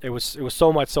it was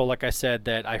so much so, like I said,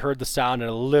 that I heard the sound and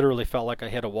it literally felt like I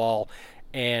hit a wall.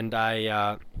 And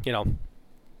I,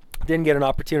 didn't get an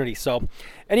opportunity. So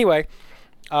anyway,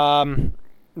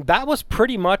 that was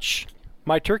pretty much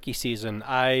my turkey season.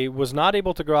 I was not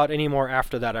able to go out anymore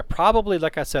after that. I probably,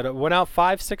 like I said, went out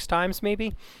 5, 6 times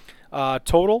maybe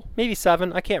total, maybe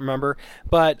 7, I can't remember.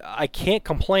 But I can't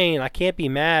complain. I can't be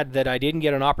mad that I didn't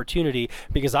get an opportunity,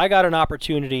 because I got an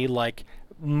opportunity like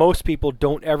most people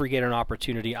don't ever get an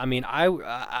opportunity. I mean,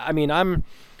 I'm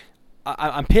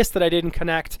pissed that I didn't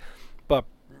connect, but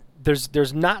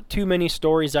there's not too many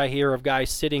stories I hear of guys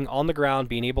sitting on the ground,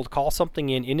 being able to call something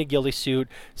in a ghillie suit,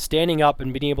 standing up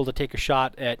and being able to take a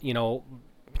shot at,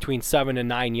 between 7 and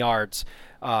 9 yards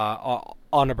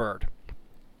on a bird.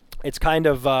 It's kind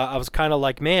of, I was kind of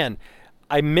like, man,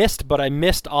 I missed, but I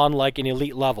missed on like an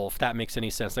elite level, if that makes any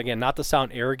sense. Again, not to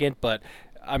sound arrogant, but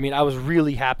I mean, I was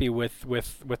really happy with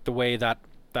the way that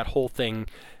whole thing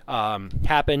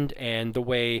happened, and the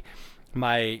way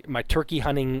my turkey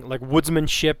hunting like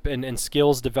woodsmanship and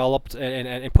skills developed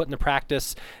and put into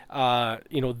practice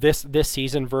this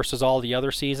season versus all the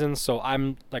other seasons. So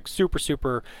I'm like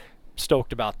super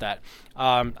stoked about that.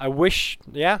 I wish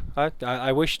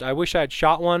I wish I had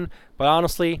shot one, but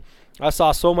honestly, I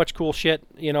saw so much cool shit,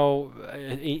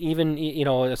 even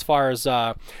as far as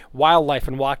wildlife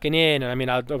and walking in. And I mean,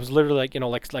 I was literally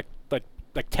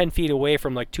like 10 feet away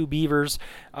from like two beavers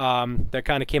that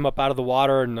kind of came up out of the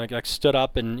water and like stood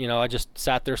up, and I just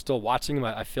sat there still watching them.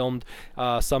 I filmed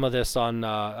some of this on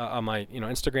my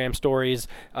Instagram stories.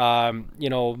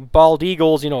 Bald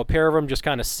eagles, a pair of them just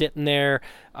kind of sitting there.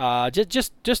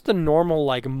 Just the normal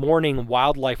like morning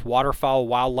waterfowl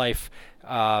wildlife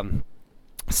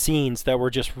scenes that were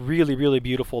just really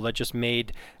beautiful, that just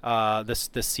made this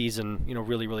season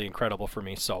really incredible for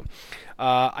me. So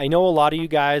I know a lot of you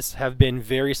guys have been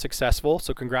very successful,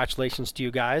 so congratulations to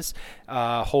you guys.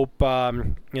 Hope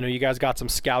you guys got some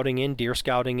deer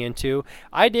scouting into.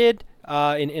 I did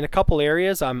in a couple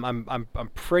areas. I'm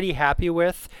pretty happy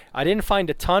with. I didn't find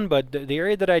a ton, but the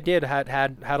area that I did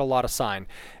had a lot of sign,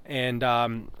 and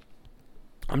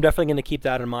I'm definitely going to keep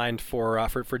that in mind for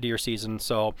deer season.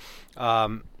 So,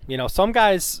 some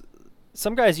guys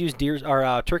use deer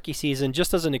or turkey season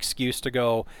just as an excuse to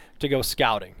go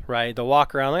scouting, right? They'll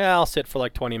walk around like, I'll sit for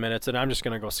like 20 minutes and I'm just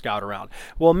going to go scout around.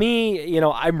 Well, me,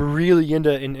 I'm really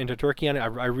into turkey hunting.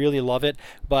 I really love it,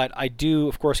 but I do,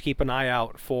 of course, keep an eye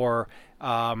out for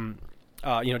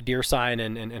deer sign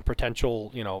and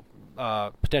potential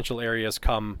potential areas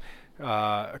come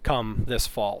this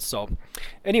fall. So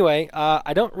anyway,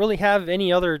 I don't really have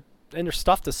any other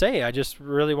stuff to say. I just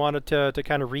really wanted to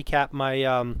kind of recap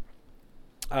my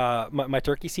my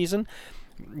turkey season.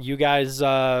 You guys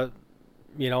have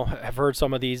heard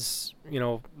some of these,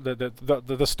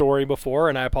 the story before,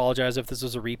 and I apologize if this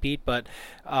is a repeat, but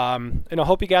I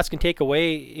hope you guys can take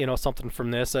away something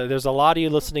from this. There's a lot of you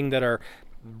listening that are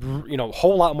a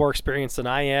whole lot more experienced than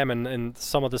I am, and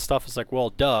some of this stuff is like,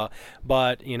 well, duh.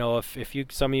 But if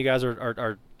some of you guys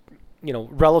are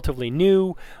relatively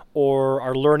new or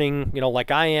are learning, like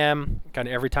I am, kind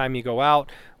of every time you go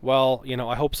out, well,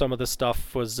 I hope some of this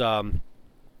stuff was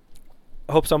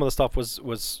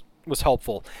was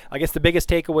helpful. I guess the biggest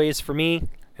takeaways for me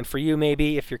and for you,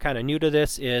 maybe if you're kind of new to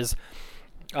this, is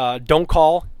don't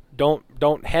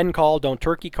hen call, don't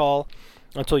turkey call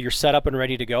until you're set up and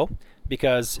ready to go,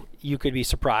 because you could be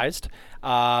surprised.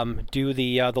 Do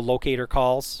the locator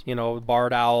calls,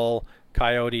 barred owl,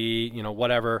 coyote,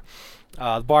 whatever.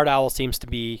 The barred owl seems to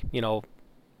be,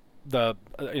 the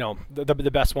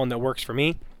best one that works for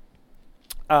me.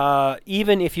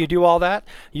 Even if you do all that,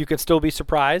 you could still be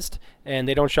surprised, and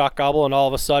they don't shock gobble, and all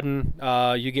of a sudden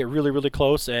you get really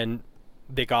close and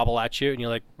they gobble at you, and you're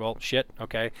like, well, shit,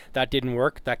 okay, that didn't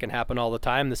work. That can happen all the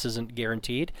time. This isn't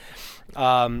guaranteed.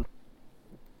 And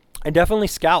definitely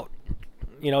scout.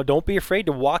 Don't be afraid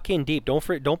to walk in deep.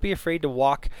 Don't be afraid to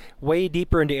walk way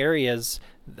deeper into areas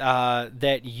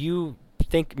that you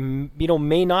think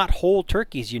may not hold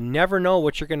turkeys. You never know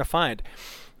what you're going to find.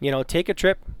 Take a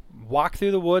trip, walk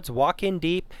through the woods, walk in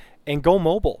deep, and go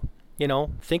mobile.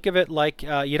 Think of it like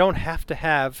you don't have to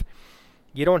have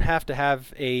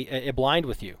a blind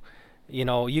with you.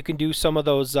 You can do some of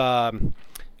those.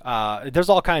 There's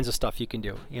all kinds of stuff you can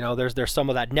do. There's some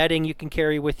of that netting you can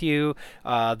carry with you.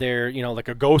 Like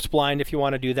a ghost blind, if you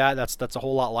want to do that. That's a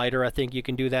whole lot lighter. I think you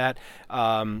can do that.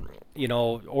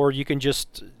 Or you can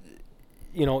just,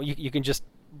 you can just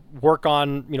work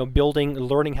on,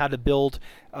 learning how to build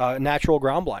natural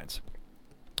ground blinds,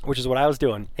 which is what I was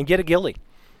doing, and get a ghillie.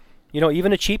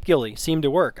 Even a cheap ghillie seemed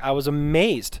to work. I was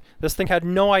amazed. This thing had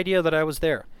no idea that I was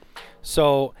there.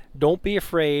 So don't be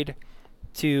afraid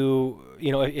to,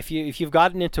 if you've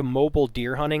gotten into mobile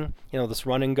deer hunting, this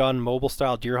run and gun mobile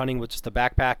style deer hunting with just the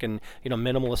backpack and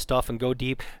minimalist stuff, and go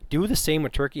deep, do the same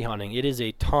with turkey hunting. It is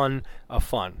a ton of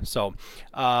fun. So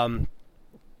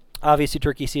obviously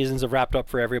turkey seasons have wrapped up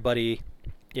for everybody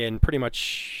in pretty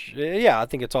much, I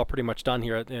think it's all pretty much done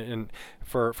here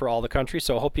for all the country.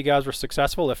 So I hope you guys were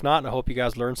successful. If not, I hope you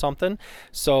guys learned something.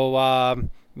 So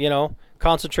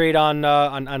concentrate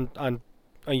on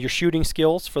your shooting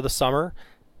skills for the summer,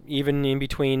 even in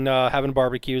between having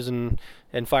barbecues and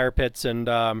fire pits and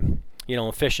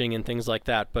fishing and things like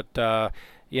that. But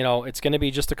it's going to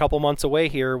be just a couple months away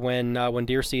here when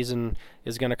deer season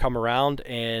is going to come around,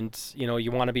 and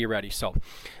you want to be ready. So,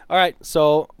 all right.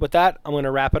 So with that, I'm going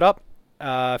to wrap it up.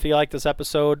 If you like this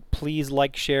episode, please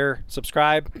like, share,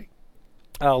 subscribe.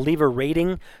 Leave a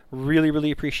rating.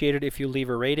 Really appreciate it if you leave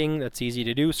a rating. That's easy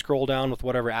to do. Scroll down with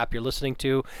whatever app you're listening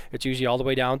to. It's usually all the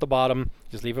way down at the bottom.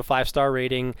 Just leave a 5-star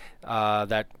rating.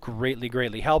 That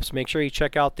greatly helps. Make sure you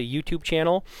check out the YouTube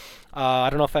channel. I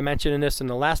don't know if I mentioned this in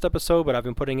the last episode, but I've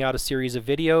been putting out a series of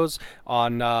videos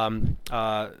on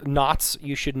knots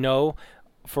you should know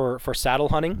for saddle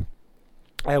hunting.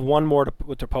 I have one more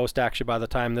to post actually. By the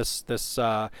time this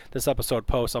episode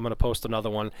posts, I'm going to post another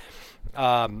one.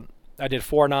 I did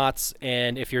 4 knots,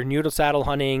 and if you're new to saddle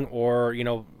hunting, or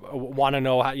want to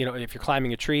know how, if you're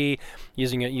climbing a tree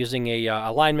using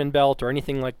a lineman belt or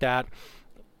anything like that,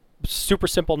 super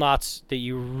simple knots that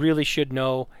you really should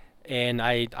know. And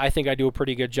I think I do a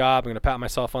pretty good job. I'm going to pat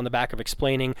myself on the back of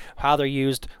explaining how they're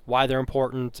used, why they're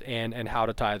important, and how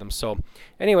to tie them. So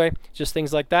anyway, just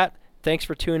things like that. Thanks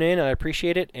for tuning in, and I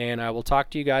appreciate it, and I will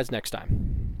talk to you guys next time.